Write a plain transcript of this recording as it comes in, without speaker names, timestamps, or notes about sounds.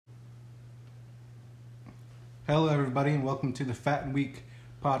Hello, everybody, and welcome to the Fat and Weak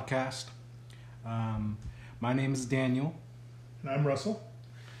podcast. My name is Daniel. And I'm Russell.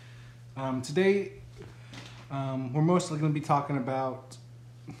 Today, we're mostly going to be talking about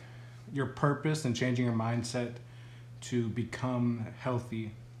your purpose and changing your mindset to become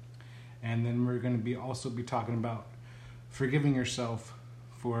healthy. And then we're going to also be talking about forgiving yourself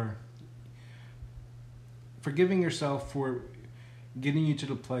for getting you to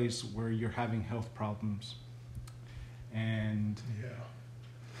the place where you're having health problems. And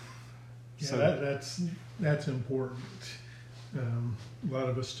so that's important. A lot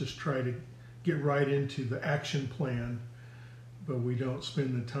of us just try to get right into the action plan, but we don't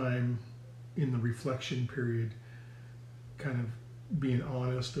spend the time in the reflection period kind of being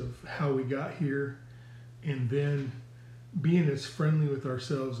honest of how we got here, and then being as friendly with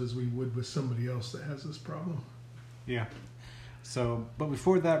ourselves as we would with somebody else that has this problem. Yeah. So, but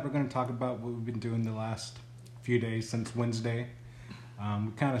before that, we're going to talk about what we've been doing the last few days since Wednesday.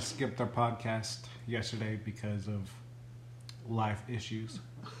 We kind of skipped our podcast yesterday because of life issues.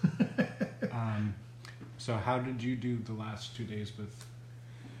 So how did you do the last 2 days with?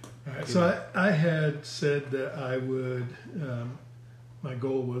 So I had said that I would, my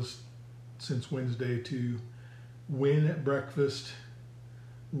goal was since Wednesday to win at breakfast,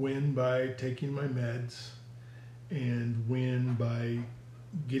 win by taking my meds, and win by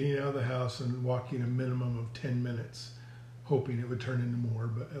getting out of the house and walking a minimum of 10 minutes, hoping it would turn into more,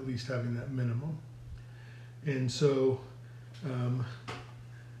 but at least having that minimum. And so,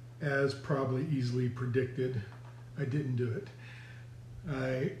 as probably easily predicted, I didn't do it.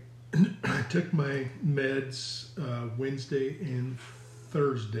 I took my meds Wednesday and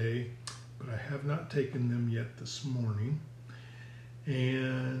Thursday, but I have not taken them yet this morning.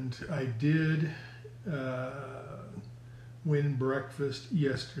 And I did win breakfast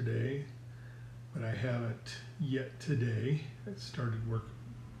yesterday, but I haven't yet today. I started work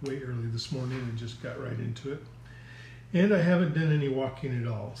way early this morning and just got right into it. And I haven't done any walking at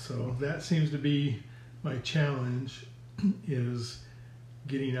all. So that seems to be my challenge, is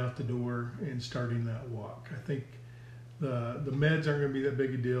getting out the door and starting that walk. I think the meds aren't going to be that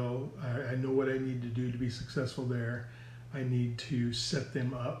big a deal. I know what I need to do to be successful there. I need to set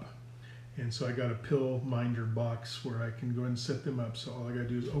them up. And so I got a pill minder box where I can go and set them up. So all I got to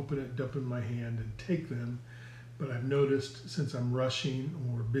do is open it, dump it in my hand, and take them. But I've noticed since I'm rushing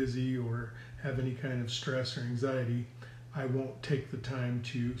or busy or have any kind of stress or anxiety, I won't take the time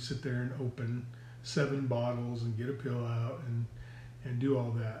to sit there and open 7 bottles and get a pill out and do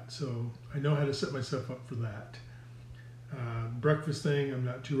all that. So I know how to set myself up for that. Breakfast thing, I'm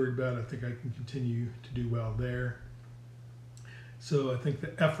not too worried about. I think I can continue to do well there. So I think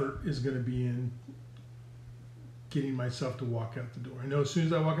the effort is going to be in getting myself to walk out the door. I know as soon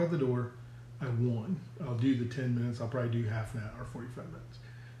as I walk out the door, I won. I'll do the 10 minutes. I'll probably do half an hour, 45 minutes.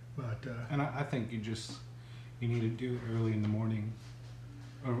 But and I think you need to do it early in the morning,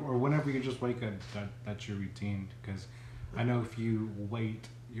 or whenever you just wake up. That's your routine. Because I know if you wait,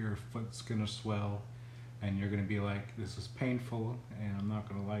 your foot's gonna swell, and you're gonna be like, "This is painful, and I'm not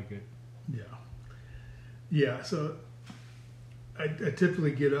gonna like it." Yeah. So I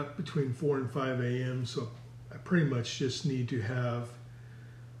typically get up between 4 and 5 a.m. So I pretty much just need to have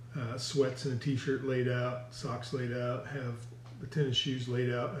sweats and a t-shirt laid out, socks laid out, have the tennis shoes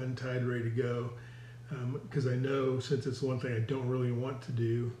laid out, untied, ready to go. Because I know, since it's one thing I don't really want to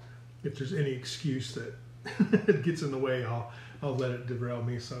do, if there's any excuse that gets in the way, I'll let it derail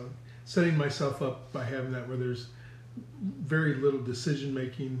me. So setting myself up by having that where there's very little decision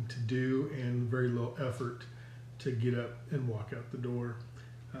making to do and very little effort to get up and walk out the door.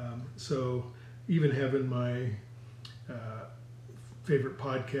 So even having my favorite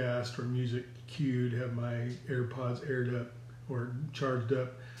podcast or music cued, have my AirPods aired up or charged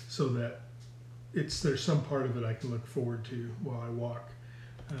up so that there's some part of it I can look forward to while I walk,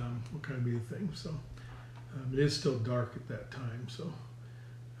 will kind of be the thing. So it is still dark at that time, so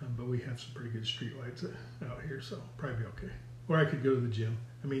but we have some pretty good street lights out here, so probably be okay. Or I could go to the gym.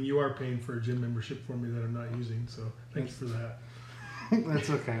 I mean, you are paying for a gym membership for me that I'm not using, so thanks for that. That's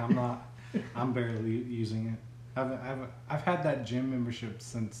okay. I'm barely using it. I've had that gym membership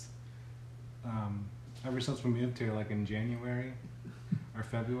since ever since we moved here, like in January or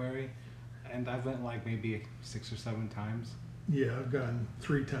February. And I've went like maybe 6 or 7 times. Yeah, I've gone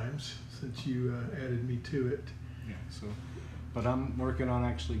 3 times since you added me to it. Yeah, so, but I'm working on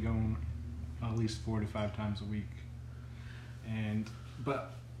actually going at least 4 to 5 times a week.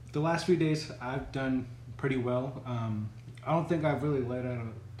 But the last few days I've done pretty well. I don't think I've really laid out a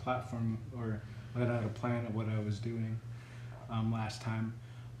platform or laid out a plan of what I was doing last time.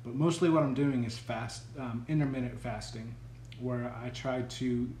 But mostly what I'm doing is intermittent fasting, where I try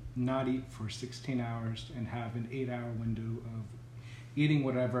to not eat for 16 hours and have an 8-hour window of eating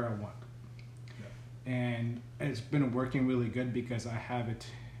whatever I want. Yeah. And it's been working really good because I have a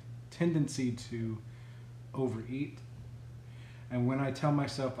tendency to overeat. And when I tell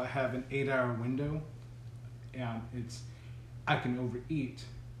myself I have an 8-hour window, I can overeat.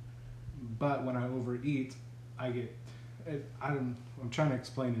 But when I overeat, I'm trying to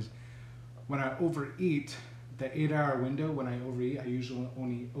explain is when I overeat, the 8-hour window, when I overeat, I usually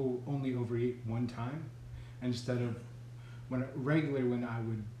only overeat one time, instead of when I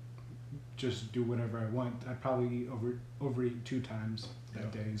would just do whatever I want, I'd probably overeat 2 times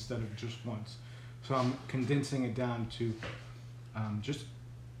that day instead of just once. So I'm condensing it down to just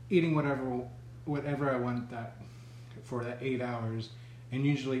eating whatever I want for that 8 hours. And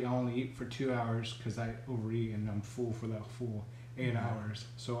usually I only eat for 2 hours because I overeat and I'm full for that full 8 hours.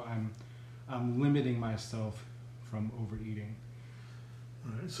 So I'm limiting myself from overeating.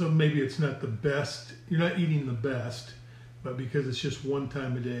 All right. So maybe it's not the best. You're not eating the best, but because it's just one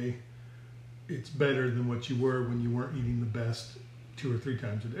time a day, it's better than what you were when you weren't eating the best 2 or 3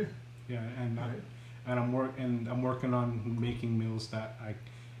 times a day. Yeah, and I'm working on making meals that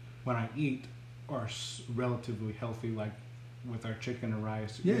when I eat, are relatively healthy, like with our chicken and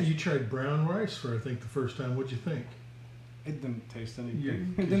rice. Yeah, you tried brown rice for I think the first time. What'd you think? It didn't taste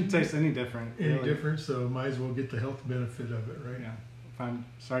anything. It didn't taste any different. Any different? So might as well get the health benefit of it, right? Yeah. If I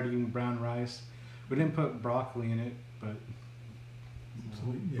started eating brown rice, we didn't put broccoli in it, but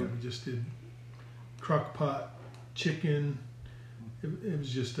we just did crock pot chicken. It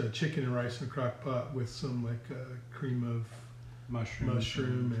was just chicken and rice in a crock pot with some cream of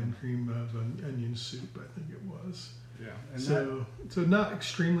mushroom and cream of onion soup, I think it was. Yeah. And so not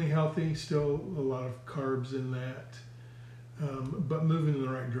extremely healthy, still a lot of carbs in that, but moving in the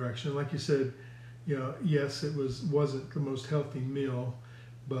right direction. Like you said, yes, it wasn't the most healthy meal,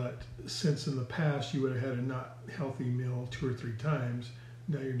 but since in the past you would have had a not healthy meal 2 or 3 times,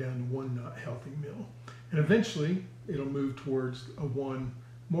 now you're down to one not healthy meal. And eventually it'll move towards a one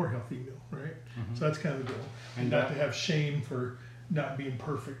more healthy meal, right? Mm-hmm. So that's kind of the goal. And not to have shame for not being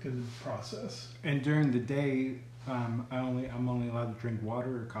perfect in the process. And during the day, I'm only allowed to drink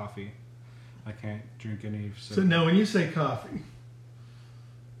water or coffee. I can't drink any. So now when you say coffee,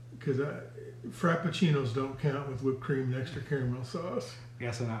 because frappuccinos don't count with whipped cream and extra caramel sauce.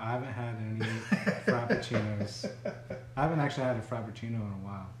 Yes, and I haven't had any frappuccinos. I haven't actually had a frappuccino in a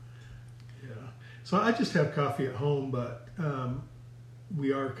while. Yeah. So I just have coffee at home, but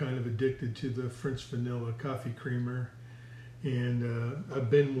we are kind of addicted to the French vanilla coffee creamer. And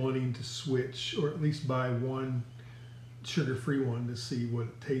I've been wanting to switch, or at least buy one sugar-free one to see what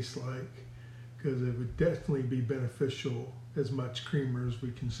it tastes like, because it would definitely be beneficial, as much creamer as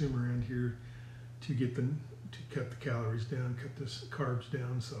we consume around here, to cut the calories down, cut the carbs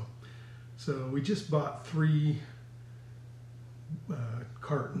down. So we just bought 3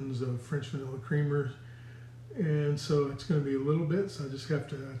 cartons of French vanilla creamer. And so it's going to be a little bit, so I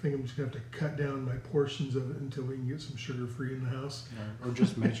think I'm just going to have to cut down my portions of it until we can get some sugar-free in the house. Or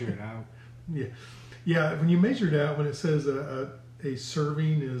just measure it out. Yeah. When you measure it out, when it says a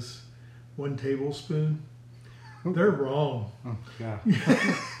serving is 1 tablespoon, they're wrong. Oh, yeah.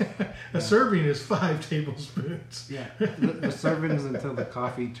 A serving is 5 tablespoons. Yeah, the serving is until the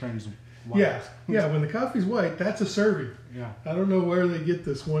coffee turns white. Yeah. When the coffee's white, that's a serving. Yeah. I don't know where they get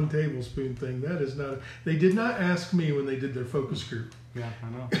this 1 tablespoon thing. That is not. They did not ask me when they did their focus group. Yeah, I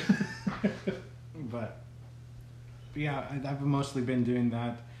know. But yeah, I've mostly been doing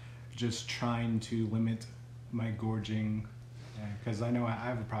that, just trying to limit my gorging, because I know I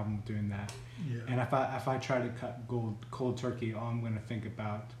have a problem with doing that. Yeah. And if I try to cut cold turkey, all I'm going to think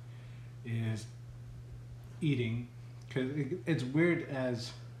about is eating, because it's weird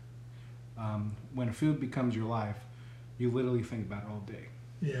as when a food becomes your life, you literally think about it all day.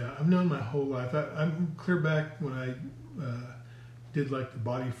 Yeah, I've known my whole life. I'm clear back when I did like the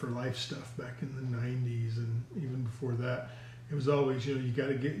Body for Life stuff back in the 90s, and even before that, it was always, you got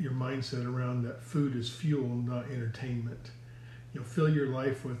to get your mindset around that food is fuel, not entertainment. Fill your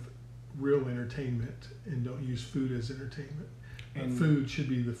life with real entertainment and don't use food as entertainment. And food should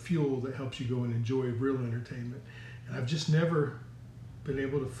be the fuel that helps you go and enjoy real entertainment. And I've just never been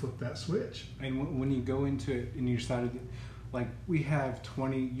able to flip that switch. And when you go into it and you started, like you have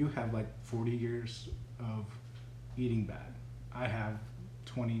 40 years of eating bad. I have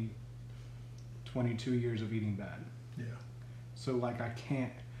 22 years of eating bad. Yeah. So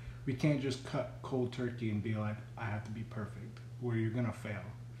we can't just cut cold turkey and be like, I have to be perfect, where you're going to fail.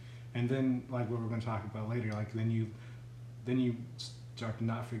 And then like what we're going to talk about later, like then you start to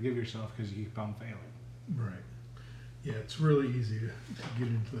not forgive yourself because you keep on failing. Right. Yeah, it's really easy to get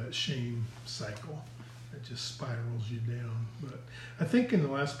into that shame cycle. It just spirals you down. But I think in the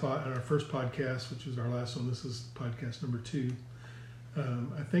last in our first podcast, which was our last one, this is podcast number 2.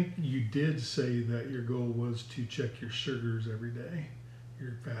 I think you did say that your goal was to check your sugars every day.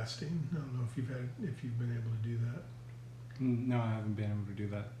 You're fasting. I don't know if you've been able to do that. No, I haven't been able to do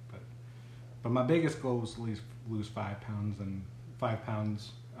that. But my biggest goal was to lose 5 pounds, and 5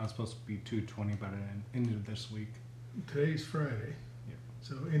 pounds. I was supposed to be 220 by the end of this week. Today's Friday. Yeah.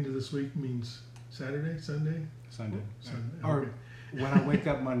 So end of this week means Saturday, Sunday? Sunday. Sunday. Or Okay. when I wake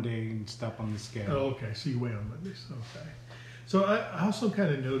up Monday and step on the scale. Oh, okay. So you weigh on Mondays. Okay. So I also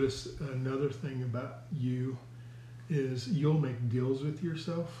kind of noticed another thing about you is you'll make deals with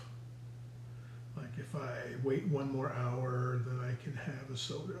yourself. Like if I wait 1 more hour, then I can have a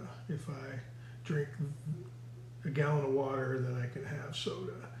soda. If I drink a gallon of water, then I can have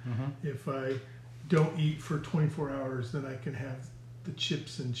soda. Mm-hmm. If I don't eat for 24 hours, then I can have the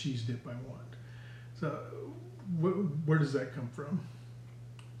chips and cheese dip I want. So where does that come from?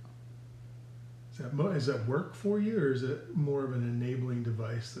 Is that work for you, or is it more of an enabling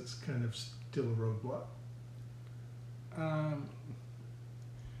device that's kind of still a roadblock?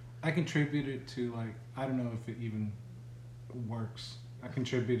 I contribute it to, like, I don't know if it even works. I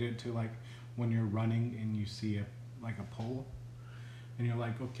contribute it to, like, when you're running and you see a pole, and you're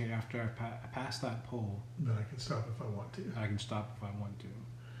like, okay, after I pass that pole, Then I can stop if I want to. I can stop if I want to.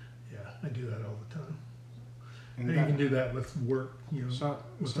 Yeah, I do that all the time. And And you can do that with work. Once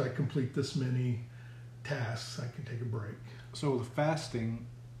so I complete this many tasks, I can take a break. So with fasting,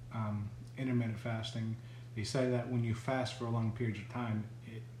 intermittent fasting, they say that when you fast for a long period of time,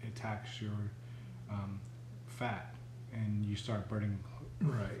 it attacks your fat, and you start burning.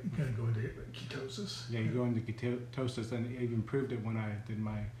 Right, you kind of go into ketosis. Yeah, you go into ketosis, and it even proved it when I did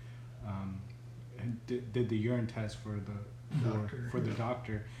my did the urine test for the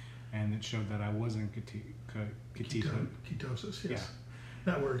doctor, and it showed that I was in Ketosis, yes. Yeah.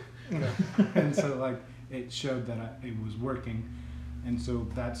 That word. And so, like, it showed that it was working, and so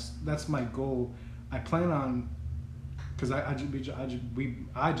that's my goal. I plan on, because I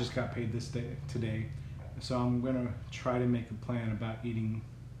just got paid today, so I'm gonna try to make a plan about eating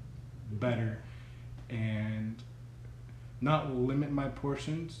better and not limit my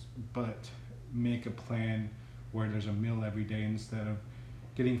portions, but make a plan where there's a meal every day instead of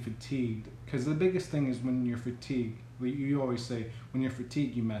getting fatigued. Because the biggest thing is when you're fatigued, you always say when you're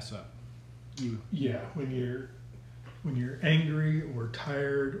fatigued you mess up. When you're angry or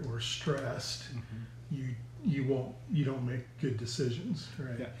tired or stressed, Mm-hmm. you don't make good decisions,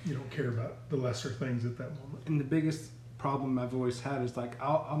 right? Yeah. You don't care about the lesser things at that moment. And the biggest problem I've always had is, like,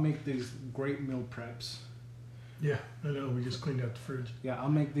 I'll make these great meal preps. Yeah, I know. We just cleaned out the fridge. Yeah, I'll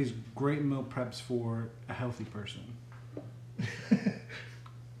make these great meal preps for a healthy person.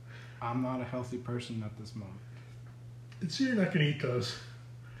 I'm not a healthy person at this moment. So you're not going to eat those.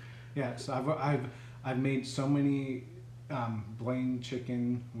 Yeah, so I've made so many Blaine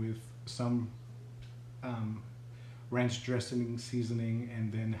chicken with some ranch dressing seasoning,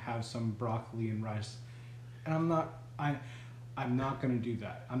 and then have some broccoli and rice. And I'm not going to do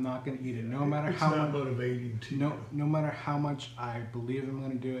that. I'm not going to eat it, no matter it's how not motivating to you. No matter how much I believe I'm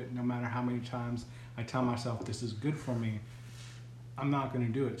going to do it, no matter how many times I tell myself this is good for me, I'm not going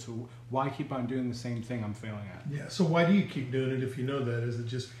to do it. So why keep on doing the same thing I'm failing at? Yeah. So why do you keep doing it if you know that? Is it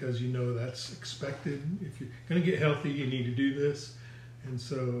just because you know that's expected? If you're going to get healthy, you need to do this, and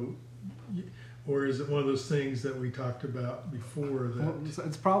so. Or is it one of those things that we talked about before? That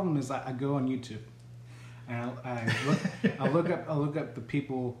The problem is I go on YouTube, and I look up the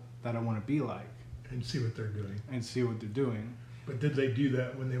people that I want to be like, and see what they're doing. and see what they're doing. But did they do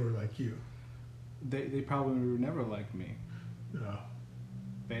that when they were like you? They probably were never like me. No.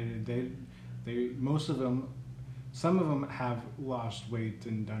 They most of them, some of them have lost weight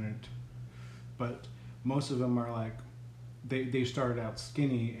and done it, but most of them are like they started out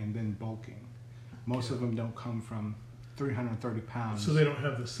skinny and then bulking. Most of them don't come from 330 pounds. So they don't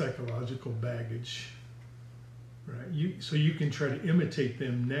have the psychological baggage, right? So you can try to imitate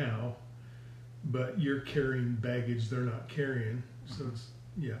them now, but you're carrying baggage they're not carrying. So it's,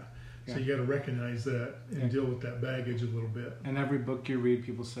 So you got to recognize that and deal with that baggage a little bit. And every book you read,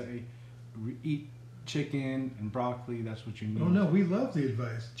 people say, eat chicken and broccoli. That's what you need. Oh no, we love the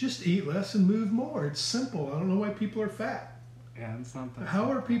advice. Just eat less and move more. It's simple. I don't know why people are fat. Yeah, it's not that. How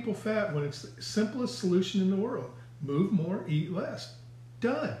are people fat when it's the simplest solution in the world? Move more, eat less.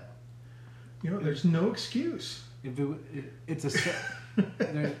 Done. There's no excuse. There's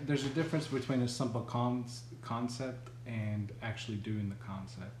a difference between a simple concept and actually doing the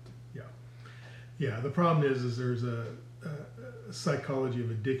concept. Yeah, the problem is there's a psychology of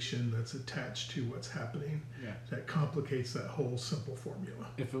addiction that's attached to what's happening. Yeah. That complicates that whole simple formula.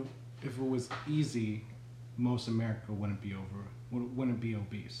 If it was easy, most America wouldn't be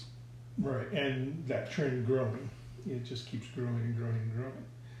obese. Right, and that trend growing. It just keeps growing and growing and growing.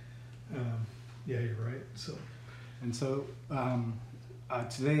 Yeah, you're right. So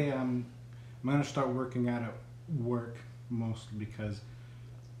today I'm going to start working out at work, mostly because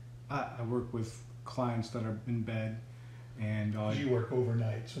I work with clients that are in bed, and you work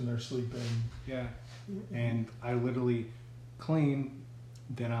overnights when they're sleeping. Yeah, and I literally clean,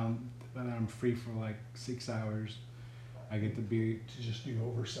 then I'm free for like 6 hours. I get to just do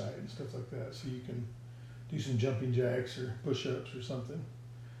oversight and stuff like that, so you can do some jumping jacks or push-ups or something.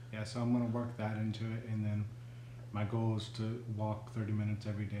 Yeah, so I'm gonna work that into it, and then my goal is to walk 30 minutes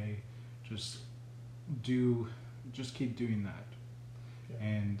every day. Just keep doing that,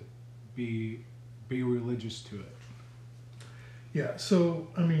 and be religious to it. Yeah. So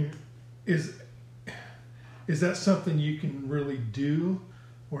I mean, is that something you can really do,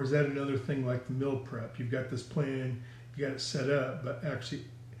 or is that another thing like the meal prep? You've got this plan, you got it set up, but actually,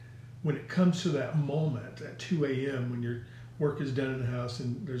 when it comes to that moment at 2 a.m. when your work is done in the house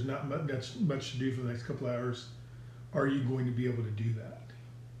and there's not much to do for the next couple of hours, are you going to be able to do that?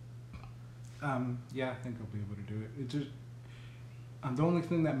 Yeah, I think I'll be able to do it. It just the only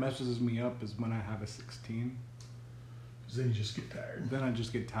thing that messes me up is when I have a 16. Because then you just get tired. Then I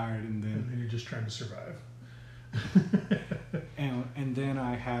just get tired, and then you're just trying to survive. and then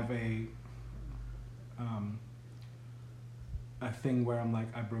I have a thing where I'm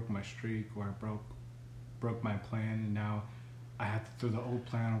like, I broke my streak, or I broke my plan, and now I have to throw the old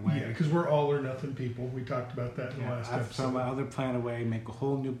plan away. Yeah, because we're all or nothing people. We talked about that in the last I have to episode. throw my other plan away, make a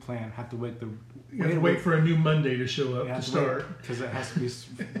whole new plan. Have to wait for a new Monday to show up to start. Because it has to be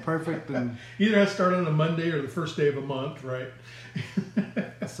perfect. And either has to start on a Monday or the first day of a month, right?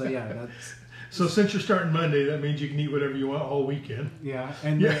 So yeah, that's... So since you're starting Monday, that means you can eat whatever you want all weekend. Yeah,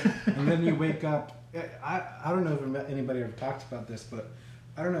 and then you wake up. I don't know if anybody ever talks about this, but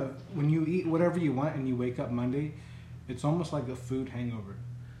I don't know, when you eat whatever you want and you wake up Monday, it's almost like a food hangover.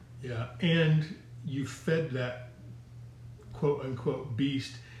 Yeah, and you fed that quote unquote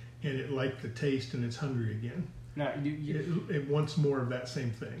beast, and it liked the taste and it's hungry again. Yeah, it wants more of that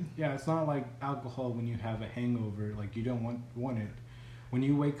same thing. Yeah, it's not like alcohol when you have a hangover, like you don't want it. When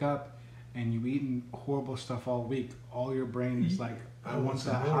you wake up and you've eaten horrible stuff all week, all your brain is like, I want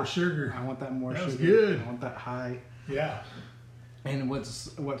that more sugar. I want that more sugar. That's good. I want that high. Yeah. And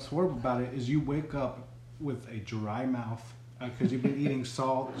what's horrible about it is you wake up with a dry mouth because you've been eating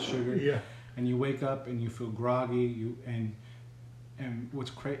salt, sugar. Yeah. And you wake up and you feel groggy. And what's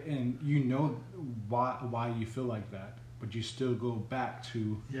crazy, and you know why you feel like that, but you still go back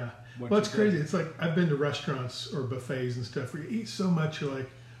to Well, it's crazy. It's like I've been to restaurants or buffets and stuff where you eat so much you're like,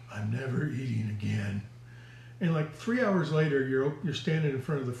 I'm never eating again. And like 3 hours later, you're standing in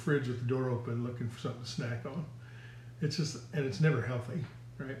front of the fridge with the door open, looking for something to snack on. It's just, and it's never healthy,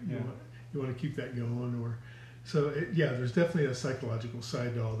 right? Yeah. You want to keep that going, there's definitely a psychological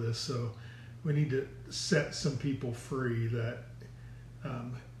side to all this. So we need to set some people free that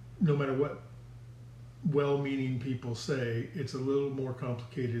no matter what well-meaning people say, it's a little more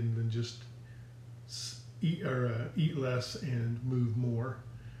complicated than just eat less and move more.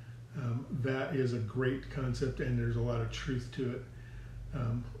 That is a great concept, and there's a lot of truth to it.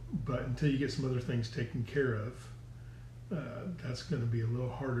 But until you get some other things taken care of, that's going to be a little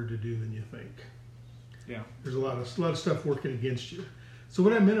harder to do than you think. Yeah, there's a lot of stuff working against you. So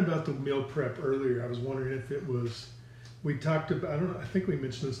what I meant about the meal prep earlier, I was wondering if it was, we talked about, I think we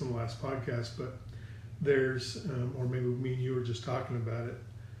mentioned this in the last podcast, but there's, or maybe me and you were just talking about it,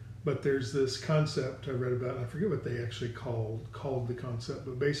 but there's this concept I read about, and I forget what they actually called the concept,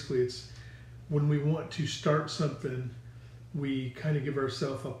 but basically it's when we want to start something, we kind of give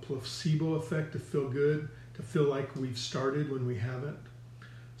ourselves a placebo effect to feel good, to feel like we've started when we haven't.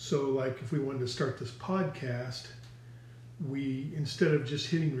 So like if we wanted to start this podcast, we, instead of just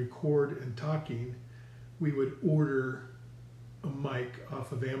hitting record and talking, we would order a mic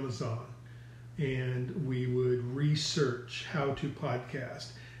off of Amazon, and we would research how to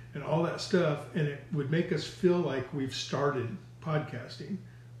podcast and all that stuff, and it would make us feel like we've started podcasting,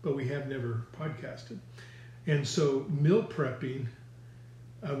 but we have never podcasted. And so meal prepping,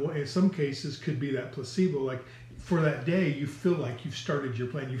 in some cases, could be that placebo. Like for that day, you feel like you've started your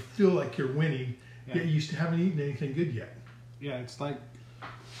plan. You feel like you're winning, yet you haven't eaten anything good yet. Yeah, it's like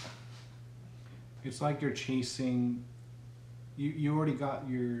you're chasing. You already got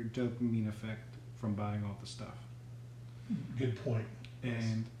your dopamine effect from buying all the stuff. Good point.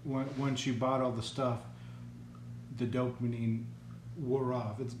 And once you bought all the stuff, the dopamine wore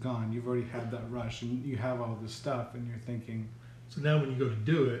off. It's gone. You've already had that rush, and you have all this stuff, and you're thinking. So now, when you go to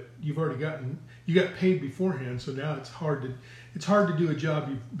do it, you got paid beforehand. So now it's hard to do a job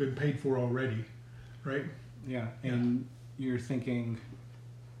you've been paid for already, right? Yeah, and you're thinking,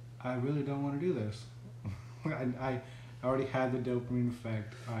 I really don't want to do this. I already had the dopamine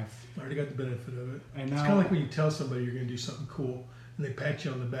effect. I already got the benefit of it. And now, it's kind of like when you tell somebody you're going to do something cool, and they pat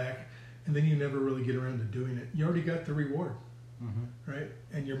you on the back, and then you never really get around to doing it. You already got the reward, right?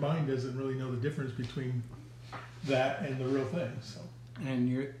 And your mind doesn't really know the difference between that and the real thing. So.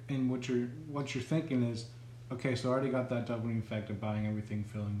 And what you're thinking is, okay, so I already got that dopamine effect of buying everything,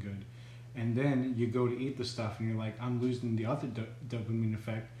 feeling good, and then you go to eat the stuff, and you're like, I'm losing the other dopamine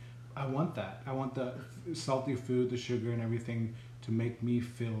effect. I want that. I want the salty food, the sugar, and everything to make me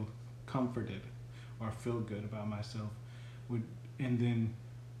feel comforted or feel good about myself. And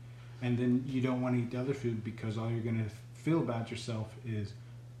then you don't want to eat the other food because all you're going to feel about yourself is,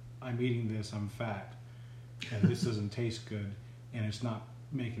 I'm eating this, I'm fat, and this doesn't taste good, and it's not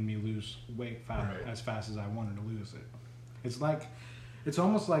making me lose weight as fast as I wanted to lose it. It's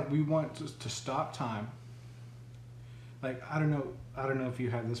almost like we want to stop time. Like, I don't know if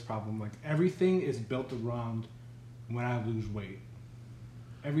you have this problem. Like, everything is built around when I lose weight.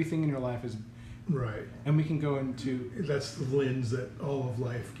 Everything in your life is right. And we can go into, that's the lens that all of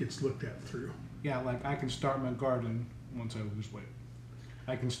life gets looked at through. Yeah, like I can start my garden once I lose weight.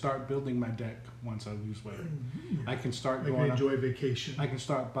 I can start building my deck once I lose weight. I can start going. I can enjoy vacation. I can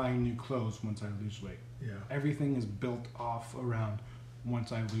start buying new clothes once I lose weight. Yeah. Everything is built off around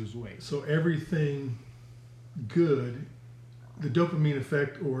once I lose weight. So everything good, the dopamine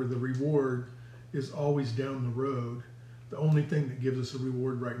effect or the reward is always down the road. The only thing that gives us a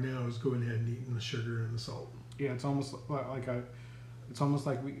reward right now is going ahead and eating the sugar and the salt. Yeah, it's almost like I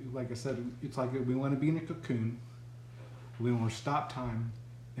said, it's like we want to be in a cocoon. We want to stop time,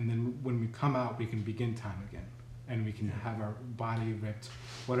 and then when we come out, we can begin time again, and we can have our body ripped,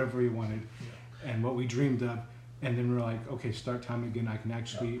 whatever we wanted, and what we dreamed of, and then we're like, okay, start time again. I can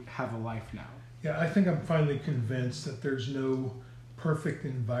actually have a life now. Yeah, I think I'm finally convinced that there's no perfect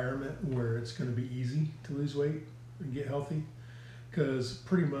environment where it's going to be easy to lose weight and get healthy, because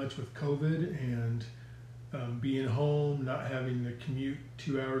pretty much with COVID and being home, not having to commute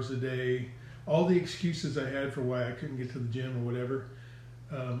 2 hours a day, all the excuses I had for why I couldn't get to the gym or whatever,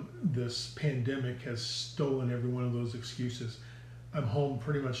 this pandemic has stolen every one of those excuses. I'm home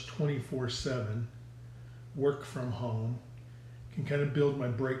pretty much 24/7, work from home, can kind of build my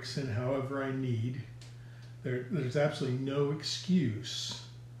breaks in however I need. There's absolutely no excuse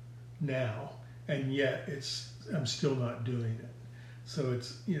now, and yet I'm still not doing it. So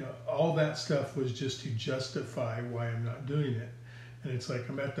it's, all that stuff was just to justify why I'm not doing it. And it's like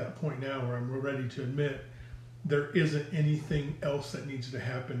I'm at that point now where I'm ready to admit there isn't anything else that needs to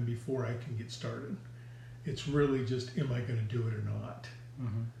happen before I can get started. It's really just, am I going to do it or not?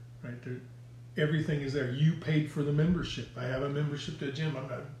 Mm-hmm. Right? Everything is there. You paid for the membership. I have a membership to a gym. I'm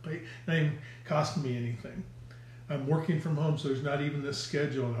not even costing me anything. I'm working from home, so there's not even this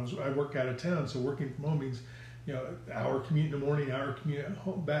schedule. And I work out of town, so working from home means, hour commute in the morning, hour commute at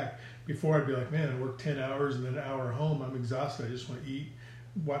home back. Before I'd be like, man, I work 10 hours and then an hour home. I'm exhausted. I just want to eat,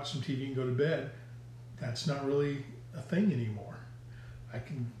 watch some TV, and go to bed. That's not really a thing anymore. I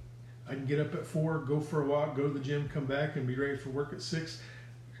can get up at 4, go for a walk, go to the gym, come back, and be ready for work at 6.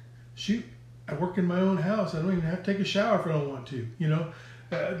 Shoot, I work in my own house. I don't even have to take a shower if I don't want to.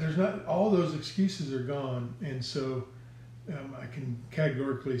 There's not, all those excuses are gone, and so I can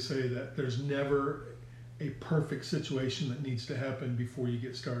categorically say that there's never a perfect situation that needs to happen before you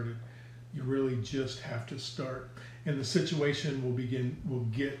get started. You really just have to start, and the situation will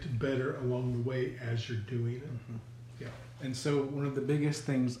get better along the way as you're doing it. Mm-hmm. Yeah. And so one of the biggest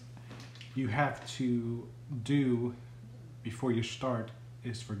things you have to do before you start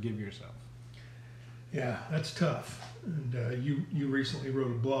is forgive yourself. Yeah, that's tough. And you recently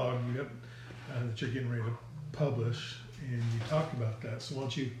wrote a blog that you're getting ready to publish, and you talked about that. So why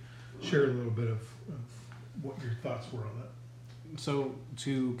don't you share a little bit of what your thoughts were on that? So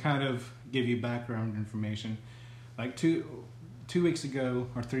to kind of give you background information, like two weeks ago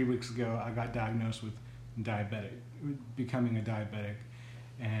or 3 weeks ago, I got diagnosed with becoming a diabetic,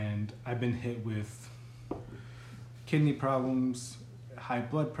 and I've been hit with kidney problems, high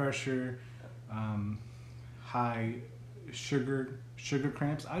blood pressure, high sugar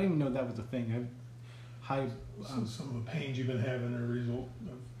cramps. I didn't even know that was a thing. So some of the pains you've been having are a result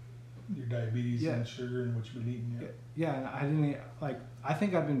of your diabetes and sugar and what you've been eating. Yeah, I didn't I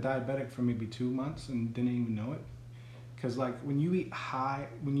think I've been diabetic for maybe 2 months and didn't even know it, Because like when you eat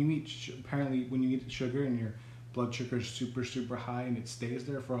apparently when you eat sugar and your blood sugar is super super high and it stays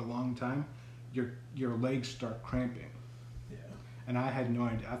there for a long time, your legs start cramping. Yeah. And I had no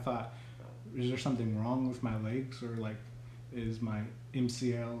idea. I thought, is there something wrong with my legs, or like, is my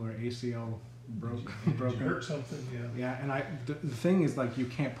MCL or ACL broken? Did you hurt something? Yeah. Yeah, and the thing is, like, you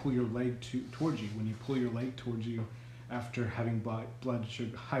can't pull your leg towards you. When you pull your leg towards you after having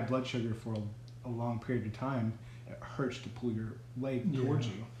high blood sugar for a long period of time, it hurts to pull your leg towards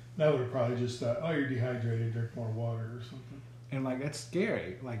you. I would have probably just thought, oh, you're dehydrated, drink more water or something. And like, that's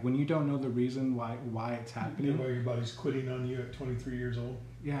scary. Like when you don't know the reason why it's happening. Why your body's quitting on you at 23 years old.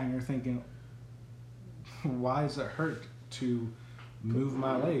 Yeah, and you're thinking, why does it hurt to move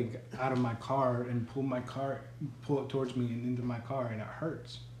my leg out of my car and pull it towards me and into my car, and it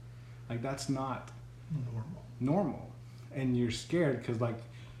hurts? Like, that's not normal. And you're scared because like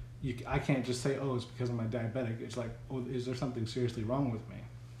I can't just say, oh, it's because I'm a diabetic. It's like, oh, is there something seriously wrong with me?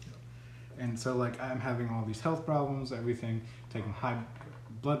 Yeah. And so like I'm having all these health problems, everything, taking high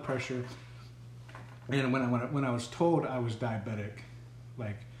blood pressure. And when I was told I was diabetic,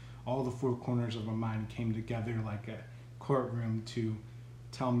 like all the four corners of my mind came together like a courtroom to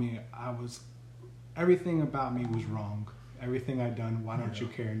tell me everything about me was wrong. Everything I'd done, why don't you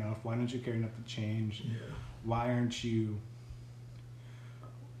care enough? Why don't you care enough to change? Yeah. Why aren't you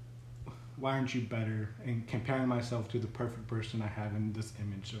better? And comparing myself to the perfect person I have in this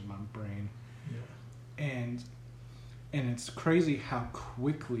image of my brain. Yeah. And it's crazy how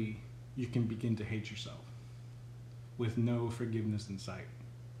quickly you can begin to hate yourself with no forgiveness in sight.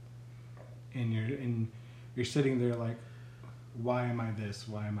 And you're sitting there like, why am I this?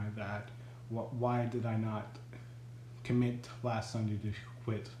 Why am I that? Why did I not commit last Sunday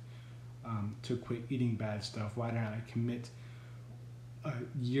to quit eating bad stuff? Why didn't I commit a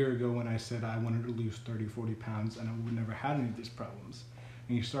year ago when I said I wanted to lose 30, 40 pounds and I would never had any of these problems?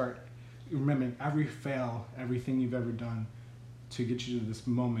 And you start remembering everything you've ever done to get you to this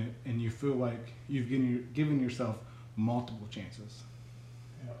moment, and you feel like you've given yourself multiple chances.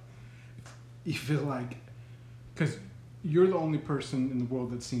 Yeah. You feel like, because you're the only person in the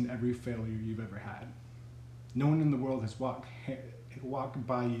world that's seen every failure you've ever had. No one in the world has walked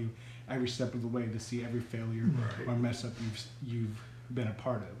by you every step of the way to see every failure or mess up you've been a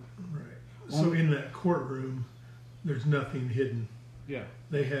part of. Right. So in that courtroom, there's nothing hidden. Yeah.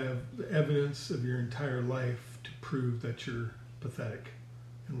 They have the evidence of your entire life to prove that you're pathetic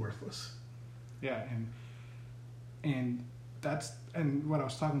and worthless. Yeah, and what I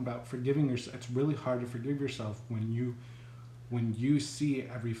was talking about, forgiving yourself. It's really hard to forgive yourself when you see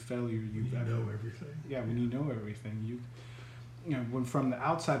every failure you've ever. Know everything. Yeah, when you know everything, you know, when from the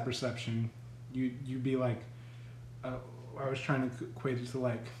outside perception, you'd be like, I was trying to equate it to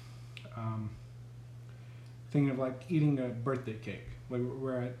like, thinking of like eating a birthday cake. Like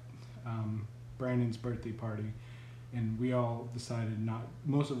we're at Brandon's birthday party, and we all decided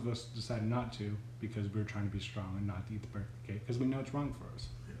most of us decided not to, because we were trying to be strong and not to eat the birthday cake because we know it's wrong for us.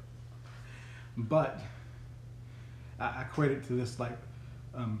 Yeah. But I equate it to this like,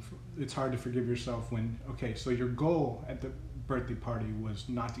 it's hard to forgive yourself when, okay, so your goal at the birthday party was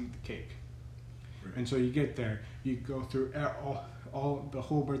not to eat the cake. Right. And so you get there, you go through all the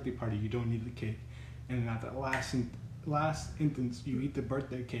whole birthday party, you don't eat the cake, and at the last instance you eat the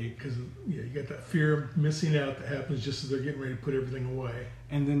birthday cake. Because you got that fear of missing out that happens just as they're getting ready to put everything away.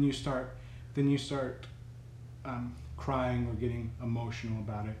 And then you start crying or getting emotional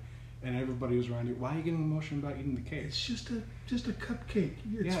about it. And everybody was around you. Why are you getting emotional about eating the cake? It's just a cupcake.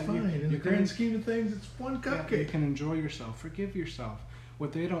 It's fine. In the grand scheme of things, it's one cupcake. Yeah, you can enjoy yourself. Forgive yourself.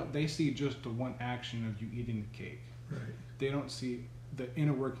 What they see just the one action of you eating the cake. Right. They don't see the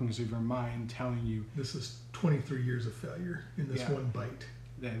inner workings of your mind telling you. This is 23 years of failure in this one bite.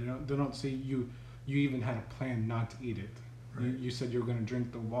 Yeah, they don't see you even had a plan not to eat it. Right. You said you were going to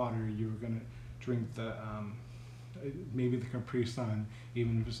drink the water. You were going to drink the maybe the Capri Sun,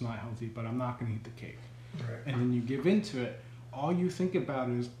 even if it's not healthy, but I'm not going to eat the cake. Right. And then you give into it. All you think about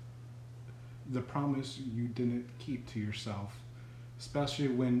is the promise you didn't keep to yourself, especially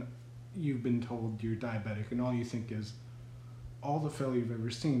when you've been told you're diabetic, and all you think is all the failure you've ever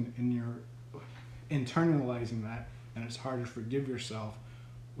seen, and you're internalizing that, and it's hard to forgive yourself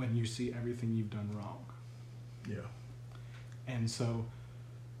when you see everything you've done wrong. Yeah. And so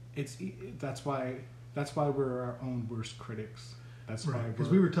that's why we're our own worst critics. That's right,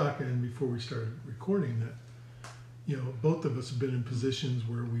 because we were talking before we started recording that, both of us have been in positions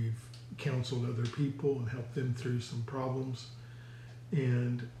where we've counseled other people and helped them through some problems,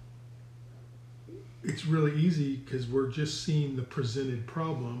 and it's really easy because we're just seeing the presented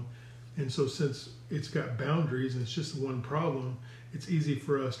problem. And so since it's got boundaries and it's just one problem, it's easy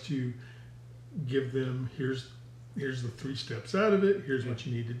for us to give them, here's the 3 steps out of it, here's what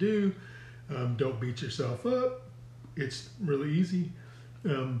you need to do, don't beat yourself up. It's really easy,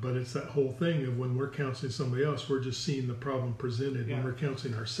 but it's that whole thing of when we're counseling somebody else, we're just seeing the problem presented. Yeah. When we're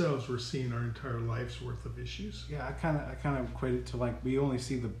counseling ourselves, we're seeing our entire life's worth of issues. Yeah, I kind of equate it to like we only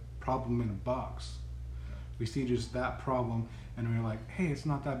see the problem in a box. We see just that problem, and we're like, hey, it's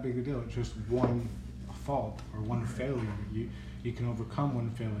not that big a deal. It's just one fault or one failure. You can overcome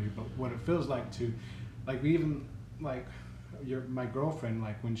one failure, but what it feels like to, like we even like my girlfriend,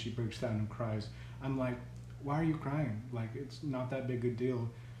 like when she breaks down and cries, I'm like, why are you crying? Like it's not that big a deal,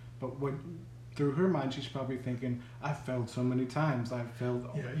 but what through her mind she's probably thinking, I've failed so many times. I've failed.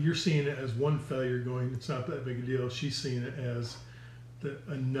 Yeah, you're seeing it as one failure, going, it's not that big a deal. She's seeing it as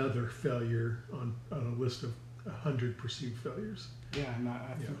another failure on a list of 100 perceived failures. Yeah, and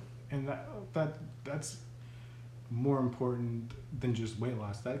I think, and that's more important than just weight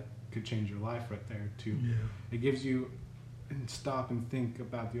loss. That could change your life right there too. Yeah. It gives you and stop and think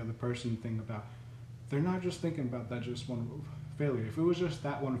about the other person. Think about they're not just thinking about that just one failure. If it was just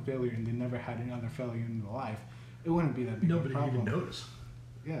that one failure and they never had another failure in their life, it wouldn't be that big Nobody of a problem. even notice.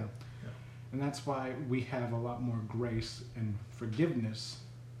 Yeah. And that's why we have a lot more grace and forgiveness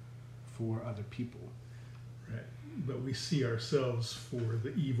for other people. Right. But we see ourselves for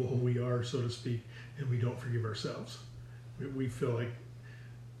the evil we are, so to speak, and we don't forgive ourselves. We feel like,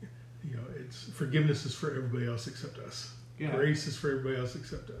 it's forgiveness is for everybody else except us. Yeah. Grace is for everybody else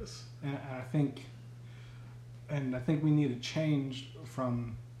except us. And I think we need to change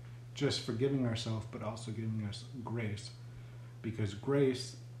from just forgiving ourselves, but also giving us grace, because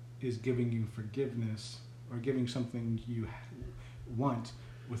grace is giving you forgiveness or giving something you want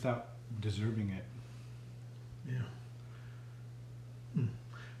without deserving it. Yeah.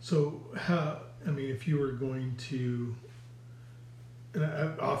 So if you were going to,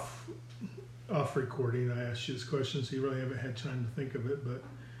 and off recording, I asked you this question, so you really haven't had time to think of it, but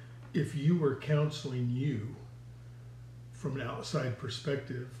if you were counseling you from an outside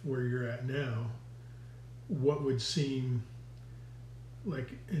perspective where you're at now, what would seem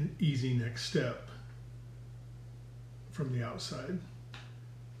like an easy next step from the outside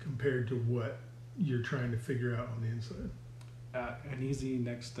compared to what you're trying to figure out on the inside? An easy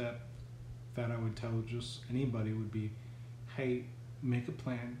next step that I would tell just anybody would be, hey, make a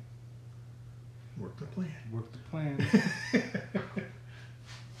plan. Work the plan. Work the plan.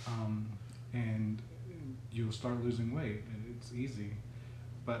 And you'll start losing weight. It's easy.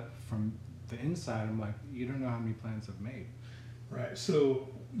 But from the inside, I'm like, you don't know how many plans I've made. Right. So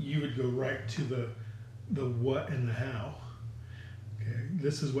you would go right to the what and the how. Okay.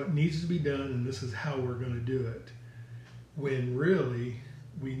 This is what needs to be done, and this is how we're going to do it. When really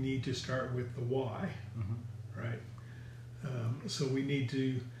we need to start with the why. Mm-hmm. Right. So we need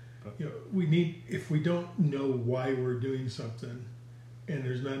to, if we don't know why we're doing something, and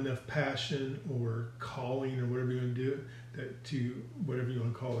there's not enough passion or calling or whatever you want to do it, whatever you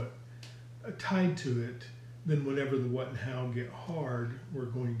want to call it, tied to it, then whenever the what and how get hard, we're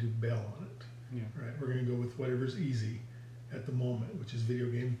going to bail on it. Yeah. Right? We're going to go with whatever's easy at the moment, which is video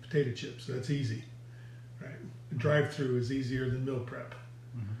game potato chips. That's easy. Right? The drive-through is easier than meal prep.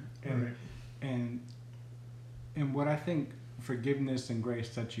 Mm-hmm. And what I think forgiveness and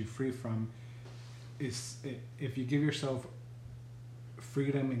grace sets you free from is if you give yourself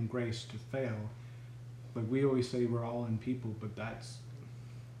freedom and grace to fail. Like we always say, we're all in people, but that's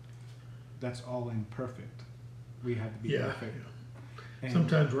all imperfect. We have to be perfect. Yeah.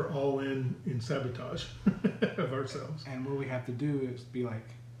 Sometimes we're all in sabotage of ourselves. And what we have to do is be like,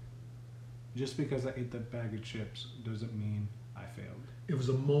 just because I ate that bag of chips doesn't mean I failed. It was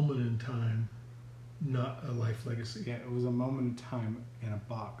a moment in time, not a life legacy. Yeah, it was a moment in time in a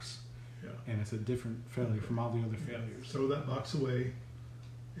box. Yeah. And it's a different failure from all the other failures. Throw that box away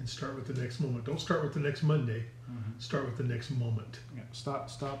and start with the next moment. Don't start with the next Monday. Mm-hmm. Start with the next moment. Yeah. Stop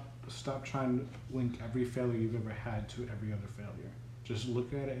trying to link every failure you've ever had to every other failure. Just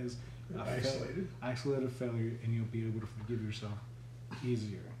look at it as isolated failure, and you'll be able to forgive yourself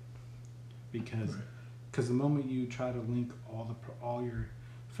easier. Because the moment you try to link all your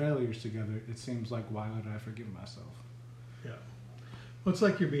failures together, it seems like, why would I forgive myself? Yeah. Well, it's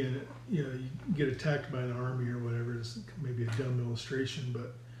like you're being, you get attacked by an army or whatever. It's maybe a dumb illustration,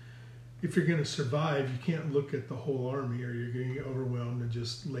 but if you're going to survive, you can't look at the whole army, or you're going to get overwhelmed and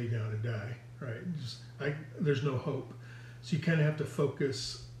just lay down and die, right? There's no hope. So you kind of have to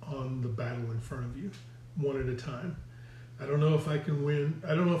focus on the battle in front of you, one at a time. I don't know if I can win.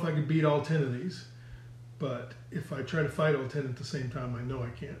 I don't know if I can beat all 10 of these, but if I try to fight all 10 at the same time, I know I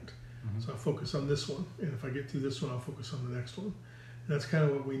can't. So I'll focus on this one, and if I get through this one, I'll focus on the next one. And that's kind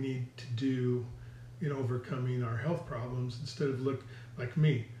of what we need to do in overcoming our health problems. Instead of look like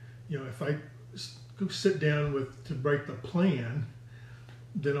me, if I sit down to write the plan,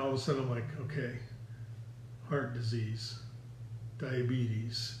 then all of a sudden I'm like, okay, heart disease,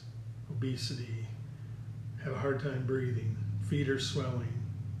 diabetes, obesity, have a hard time breathing, feet are swelling,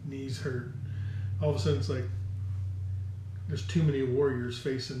 knees hurt. All of a sudden it's like, there's too many warriors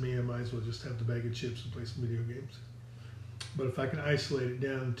facing me. I might as well just have the bag of chips and play some video games. But if I can isolate it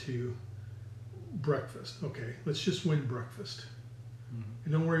down to breakfast, okay, let's just win breakfast.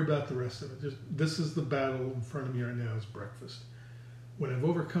 And don't worry about the rest of it. This is the battle in front of me right now, is breakfast. When I've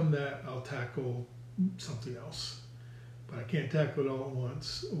overcome that, I'll tackle something else. But I can't tackle it all at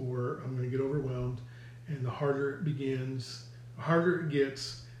once, or I'm going to get overwhelmed. And the harder it begins, the harder it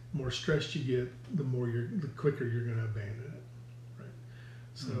gets, the more stressed you get, the quicker you're going to abandon it. Right?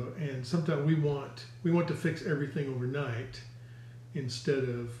 So, and sometimes we want to fix everything overnight, instead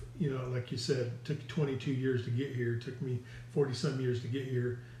of, like you said, it took 22 years to get here, it took me 40-some years to get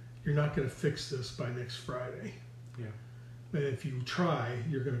here. You're not going to fix this by next Friday. Yeah. And if you try,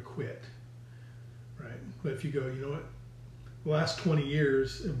 you're going to quit. Right? But if you go, you know what? The last 20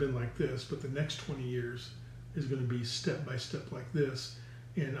 years have been like this, but the next 20 years is going to be step by step like this,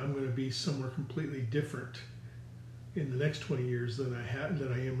 and I'm going to be somewhere completely different in the next 20 years than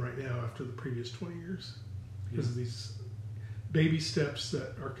I am right now after the previous 20 years, because of these baby steps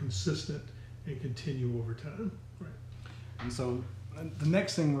that are consistent and continue over time. Right. And so the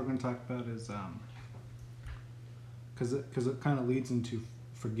next thing we're going to talk about is because it kind of leads into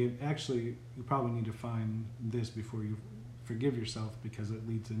actually, you probably need to find this before you forgive yourself, because it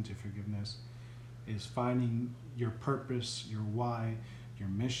leads into forgiveness, is finding your purpose, your why, your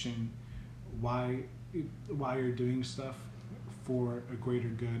mission, why you're doing stuff for a greater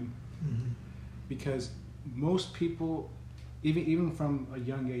good. Because most people, even from a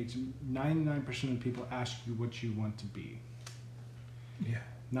young age, 99% of people ask you what you want to be. Yeah.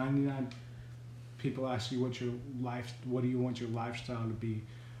 99 people ask you what do you want your lifestyle to be,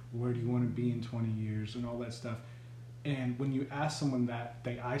 where do you want to be in 20 years, and all that stuff. And when you ask someone that,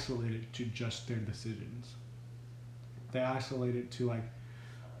 they isolate it to just their decisions. They isolate it to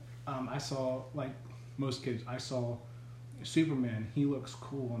I saw, like most kids, I saw Superman, he looks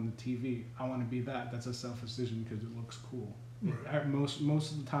cool on the TV. I want to be that. That's a selfish decision because it looks cool. Right. Most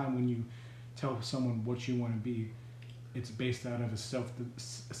of the time when you tell someone what you want to be, it's based out of a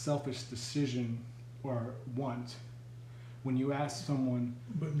selfish decision or want. When you ask someone...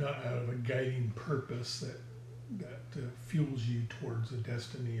 But not out of a guiding purpose that fuels you towards a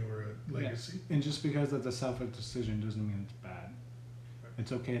destiny or a legacy. Yeah. And just because that's a selfish decision doesn't mean it's bad.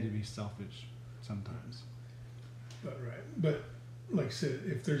 It's okay to be selfish sometimes. But like I said,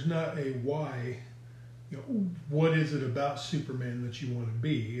 if there's not a why, what is it about Superman that you want to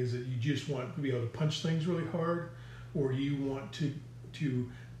be? Is it you just want to be able to punch things really hard, or you want to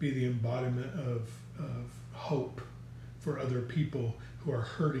be the embodiment of hope for other people who are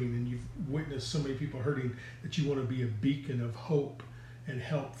hurting, and you've witnessed so many people hurting that you want to be a beacon of hope and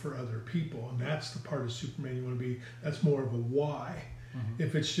help for other people? And that's the part of Superman you want to be. That's more of a why.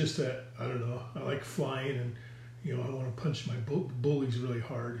 If it's just that, I don't know, I like flying and I want to punch my bullies really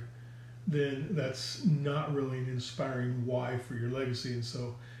hard, then that's not really an inspiring why for your legacy. And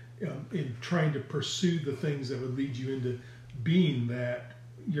so in trying to pursue the things that would lead you into being that,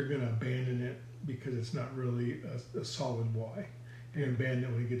 you're going to abandon it because it's not really a solid why. You're going to abandon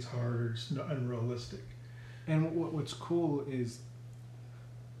it when it gets hard or it's unrealistic. And what's cool is,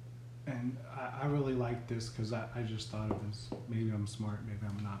 and I really like this because I just thought of this. Maybe I'm smart, maybe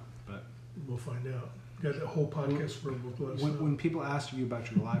I'm not, but we'll find out. Got that whole podcast when people ask you about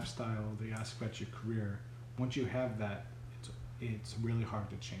your lifestyle, they ask about your career. Once you have that, it's really hard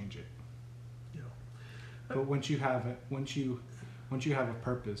to change it. Yeah. But once you have it, once you have a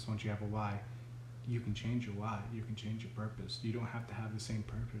purpose, once you have a why, you can change your why. You can change your purpose. You don't have to have the same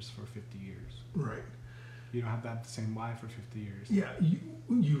purpose for 50 years. Right. You don't have to have the same why for 50 years. Yeah,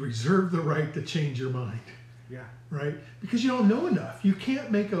 you reserve the right to change your mind. Yeah. Right? Because you don't know enough. You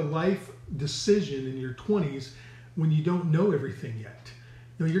can't make a life decision in your 20s when you don't know everything yet.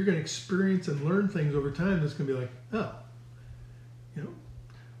 You're going to experience and learn things over time that's going to be like, oh,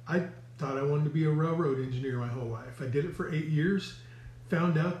 I thought I wanted to be a railroad engineer my whole life. I did it for 8 years,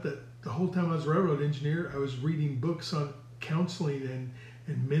 found out that the whole time I was a railroad engineer, I was reading books on counseling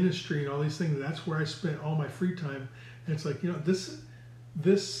and ministry and all these things. That's where I spent all my free time. And it's like,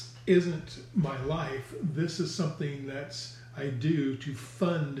 this isn't my life. This is something I do to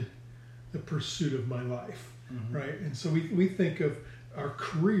fund the pursuit of my life, right? And so we think of our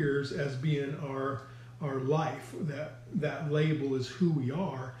careers as being our life. That label is who we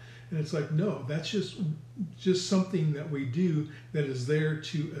are, and it's like, no, that's just something that we do that is there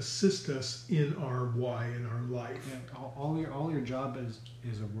to assist us in our why in our life. Yeah, all your job is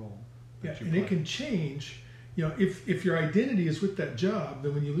a role. Yeah, and it can change. You know, if your identity is with that job,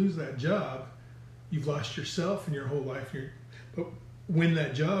 then when you lose that job, you've lost yourself and your whole life. But when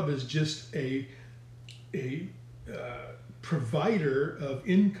that job is just a provider of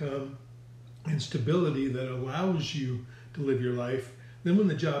income and stability that allows you to live your life, then when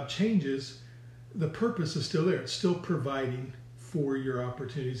the job changes, the purpose is still there. It's still providing for your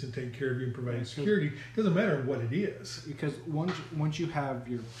opportunities and taking care of you and providing security. It doesn't matter what it is. Because once you have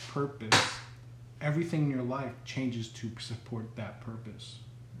your purpose, everything in your life changes to support that purpose.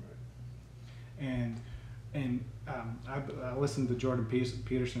 Right. And I listened to Jordan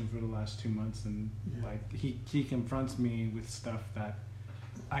Peterson for the last 2 months, and like he confronts me with stuff that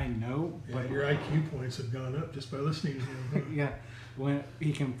I know. Yeah, but your IQ points have gone up just by listening to him. Yeah, when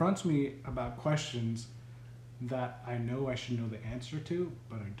he confronts me about questions that I know I should know the answer to,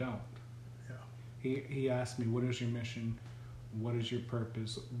 but I don't. Yeah. He asked me, "What is your mission? What is your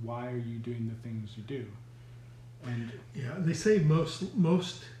purpose? Why are you doing the things you do?" And yeah, they say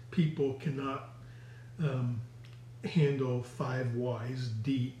most people cannot handle 5 whys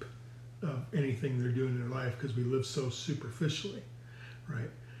deep of anything they're doing in their life because we live so superficially, right?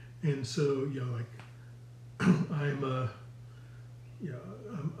 And so, you know, like I'm a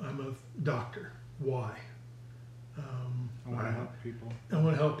doctor. Why? I want to help people. I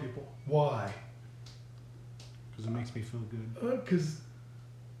want to help people. Why? Because it makes me feel good. Because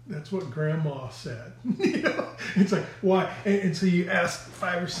that's what Grandma said. You know, it's like, why? And so you ask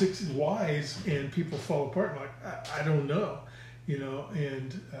 5 or 6 whys, and people fall apart. And like, I don't know, you know.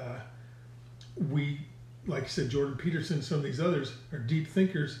 And we, like I said, Jordan Peterson, some of these others are deep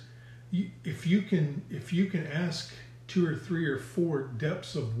thinkers. If you can ask 2 or 3 or 4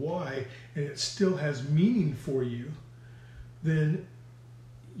 depths of why, and it still has meaning for you, then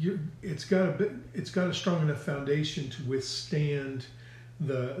it's got a strong enough foundation to withstand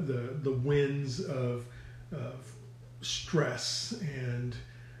the winds of stress and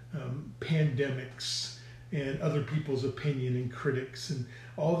pandemics and other people's opinion and critics and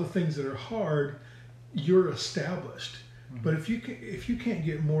all the things that are hard. You're established. Mm-hmm. But if you can't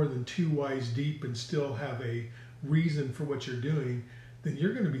get more than 2 whys deep and still have a reason for what you're doing, then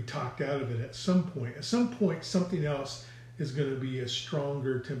you're going to be talked out of it at some point. At some point, something else is going to be a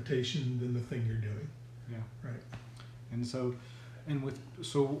stronger temptation than the thing you're doing. Yeah. Right. And so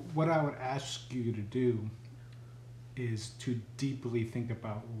what I would ask you to do is to deeply think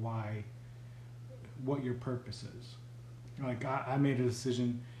about what your purpose is. Like I made a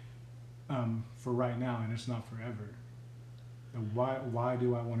decision for right now, and it's not forever. Why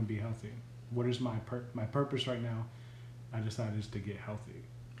do I want to be healthy? What is my purpose right now? I decided is to get healthy.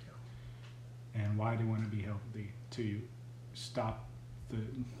 Yeah. And why do I want to be healthy? To stop the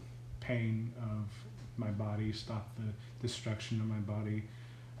pain of my body, stop the destruction of my body.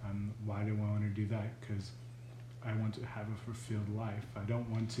 Why do I want to do that? Because I want to have a fulfilled life. I don't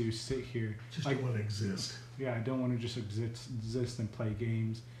want to sit here. Just don't want to exist. Yeah, I don't want to just exist and play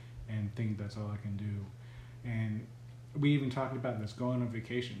games and think that's all I can do. And we even talked about this, going on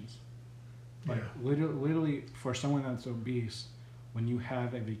vacations. Like literally for someone that's obese, when you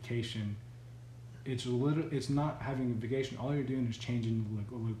have a vacation, it's not having a vacation. All you're doing is changing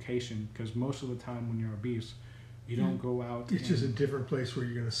the location, because most of the time when you're obese, you don't go out. It's just a different place where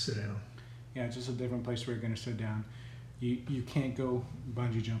you're going to sit down. Yeah, it's just a different place where you're going to sit down. You can't go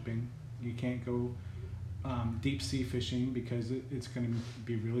bungee jumping. You can't go deep sea fishing because it's going to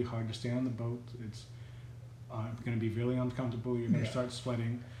be really hard to stay on the boat. It's going to be really uncomfortable. You're going to start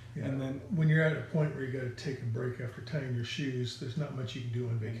sweating. Yeah. And then when you're at a point where you got to take a break after tying your shoes, there's not much you can do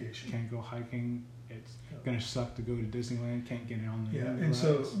on vacation. You can't go hiking. It's going to suck to go to Disneyland. Can't get on the and rides.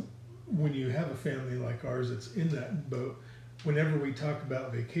 So when you have a family like ours that's in that boat, whenever we talk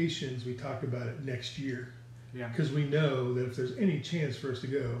about vacations, we talk about it next year. Yeah. Because we know that if there's any chance for us to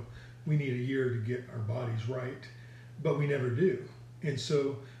go, we need a year to get our bodies right, but we never do. And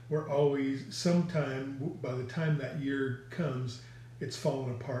so we're always, sometime by the time that year comes, it's falling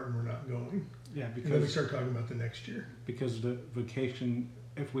apart and we're not going. Yeah, because and then we start talking about the next year. Because the vacation,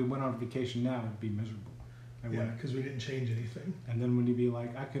 if we went on vacation now, it'd be miserable. Yeah, because we didn't change anything. And then when you'd be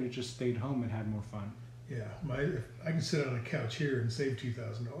like, I could have just stayed home and had more fun. Yeah, if I can sit on a couch here and save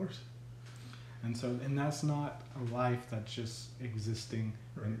 $2,000. And that's not a life that's just existing.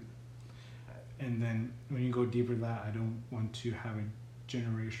 Right. And then when you go deeper than that, I don't want to have a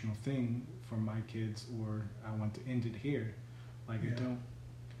generational thing for my kids, or I want to end it here. Like, you don't.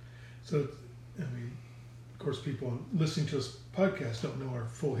 So, I mean, of course, people listening to this podcast don't know our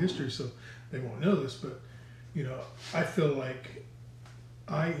full history, so they won't know this. But, you know, I feel like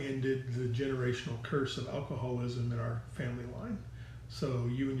I ended the generational curse of alcoholism in our family line. So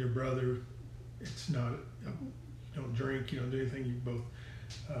you and your brother, it's not, you don't drink, you don't do anything. You both,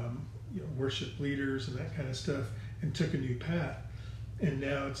 worship leaders and that kind of stuff, and took a new path. And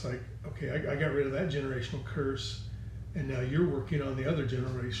now it's like, okay, I got rid of that generational curse, and now you're working on the other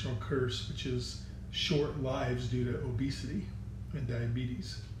generational curse, which is short lives due to obesity and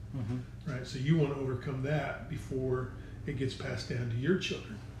diabetes. Mm-hmm. Right? So you want to overcome that before it gets passed down to your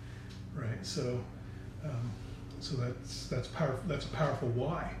children, right? So, so that's powerful. That's a powerful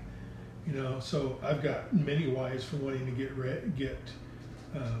why, you know. So I've got many whys for wanting to get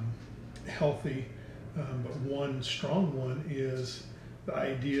healthy, but one strong one is the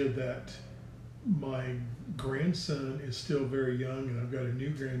idea that my grandson is still very young, and I've got a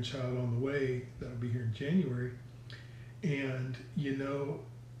new grandchild on the way that'll be here in January, and you know,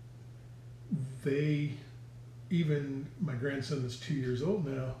 even my grandson that's 2 years old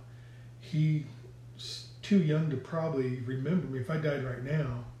now, he's too young to probably remember me. If I died right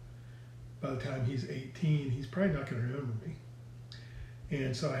now, by the time he's 18, he's probably not going to remember me.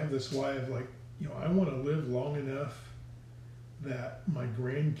 And so I have this why of like, you know, I want to live long enough that my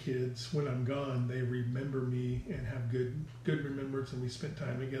grandkids, when I'm gone, they remember me and have good remembrance, and we spent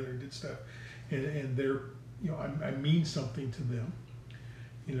time together and did stuff, and they're, you know, I mean something to them,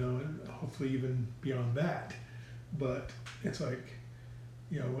 you know, and hopefully even beyond that. But it's like,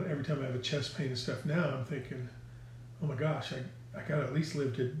 you know, every time I have a chest pain and stuff now, I'm thinking, oh my gosh, I got to at least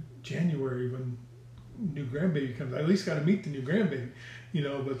live to January when new grandbaby comes. I at least got to meet the new grandbaby, you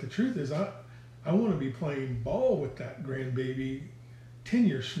know. But the truth is, I want to be playing ball with that grandbaby 10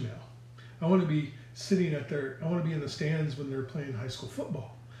 years from now. I want to be sitting I want to be in the stands when they're playing high school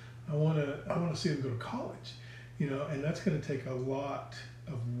football. I want to see them go to college, you know, and that's going to take a lot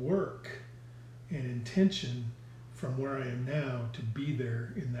of work and intention from where I am now to be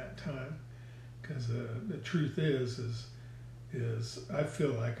there in that time. Because the truth is I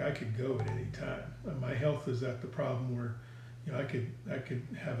feel like I could go at any time. My health is at the problem where, you know, I could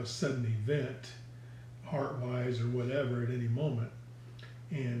have a sudden event, heart-wise or whatever, at any moment,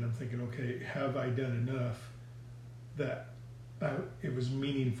 and I'm thinking, okay, have I done enough that it was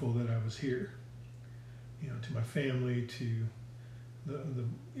meaningful that I was here, you know, to my family, to the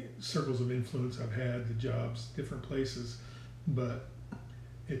circles of influence I've had, the jobs, different places. But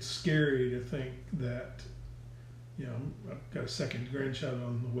it's scary to think that, you know, I've got a second grandchild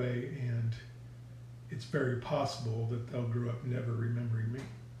on the way, and it's very possible that they'll grow up never remembering me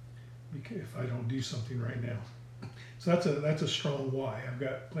if I don't do something right now. So that's a strong why. I've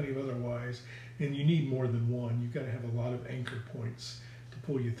got plenty of other whys, and you need more than one. You've got to have a lot of anchor points to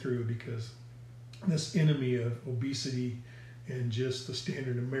pull you through, because this enemy of obesity and just the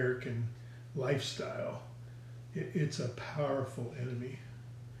standard American lifestyle, it's a powerful enemy.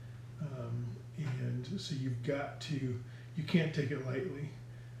 And so you can't take it lightly.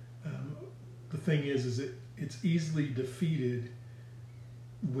 The thing is it's easily defeated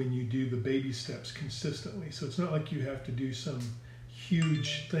when you do the baby steps consistently. So it's not like you have to do some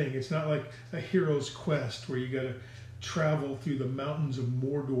huge thing. It's not like a hero's quest where you got to travel through the mountains of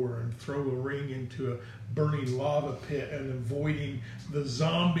Mordor and throw a ring into a burning lava pit and avoiding the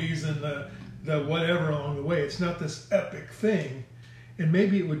zombies and the whatever along the way. It's not this epic thing. And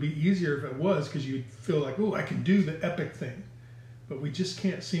maybe it would be easier if it was, because you'd feel like, oh, I can do the epic thing. But we just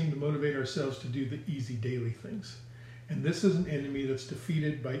can't seem to motivate ourselves to do the easy daily things. And this is an enemy that's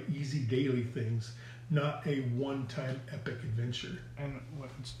defeated by easy daily things, not a one-time epic adventure. And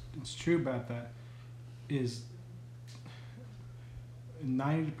what's true about that is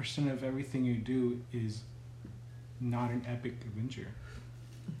 90% of everything you do is not an epic adventure.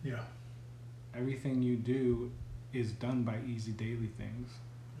 Yeah. Everything you do is done by easy daily things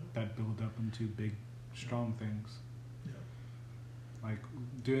that build up into big, strong things. Yeah. Like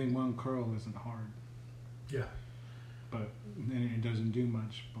doing one curl isn't hard. Yeah. But then it doesn't do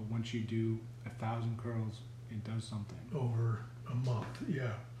much. But once you do 1,000 curls, it does something. Over a month,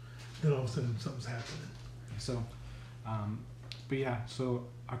 yeah. Then all of a sudden something's happening. So, but yeah, so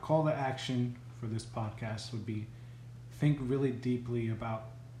our call to action for this podcast would be think really deeply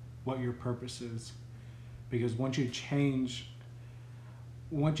about what your purpose is. Because once you change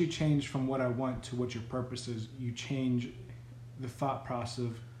from what I want to what your purpose is, you change the thought process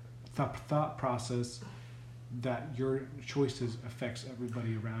that your choices affects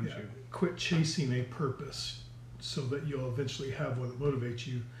everybody around you. Quit chasing a purpose so that you'll eventually have one that motivates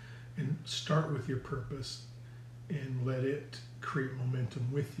you, and start with your purpose and let it create momentum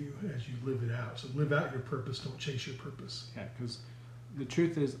with you as you live it out. So live out your purpose, don't chase your purpose. Yeah, because the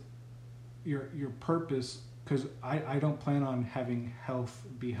truth is, your purpose, because I don't plan on having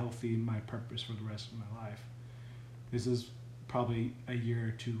be healthy my purpose for the rest of my life. This is probably a year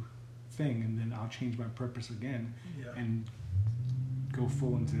or two thing, and then I'll change my purpose again and go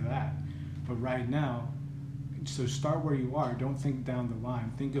full into that. But right now, so start where you are. Don't think down the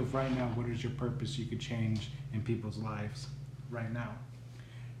line. Think of right now, what is your purpose you could change in people's lives right now.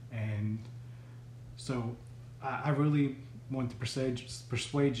 And so I really want to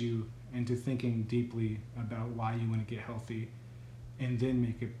persuade you into thinking deeply about why you want to get healthy, and then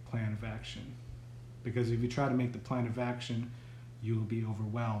make a plan of action. Because if you try to make the plan of action, you will be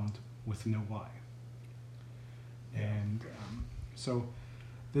overwhelmed with no why. And so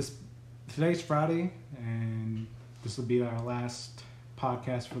today's Friday, and this will be our last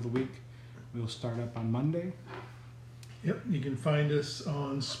podcast for the week. We'll start up on Monday. Yep, you can find us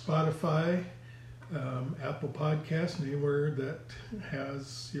on Spotify, Apple Podcasts, and anywhere that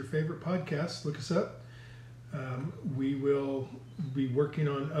has your favorite podcast. Look us up. We will be working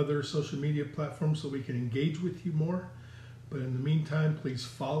on other social media platforms so we can engage with you more. But in the meantime, please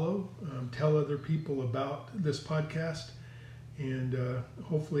follow, tell other people about this podcast, and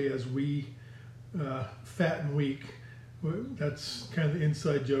hopefully as we fat and weak, that's kind of the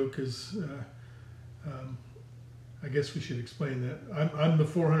inside joke, because I guess we should explain that. I'm the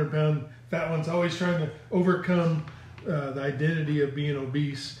 400-pound fat one's always trying to overcome the identity of being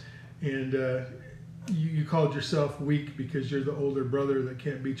obese, and you called yourself weak because you're the older brother that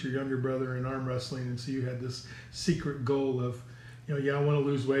can't beat your younger brother in arm wrestling, and so you had this secret goal of, I want to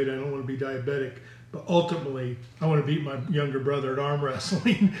lose weight, I don't want to be diabetic, but ultimately I want to beat my younger brother at arm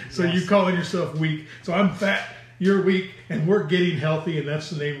wrestling. So yes. You calling yourself weak. So I'm fat, you're weak, and we're getting healthy, and that's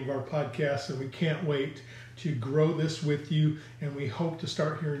the name of our podcast, and we can't wait to grow this with you, and we hope to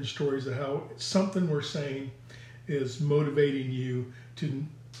start hearing stories of how something we're saying is motivating you to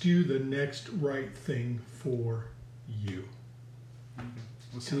do the next right thing for you.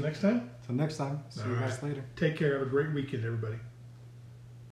 We'll see you next time. Till next time. See you guys later. Take care. Have a great weekend, everybody.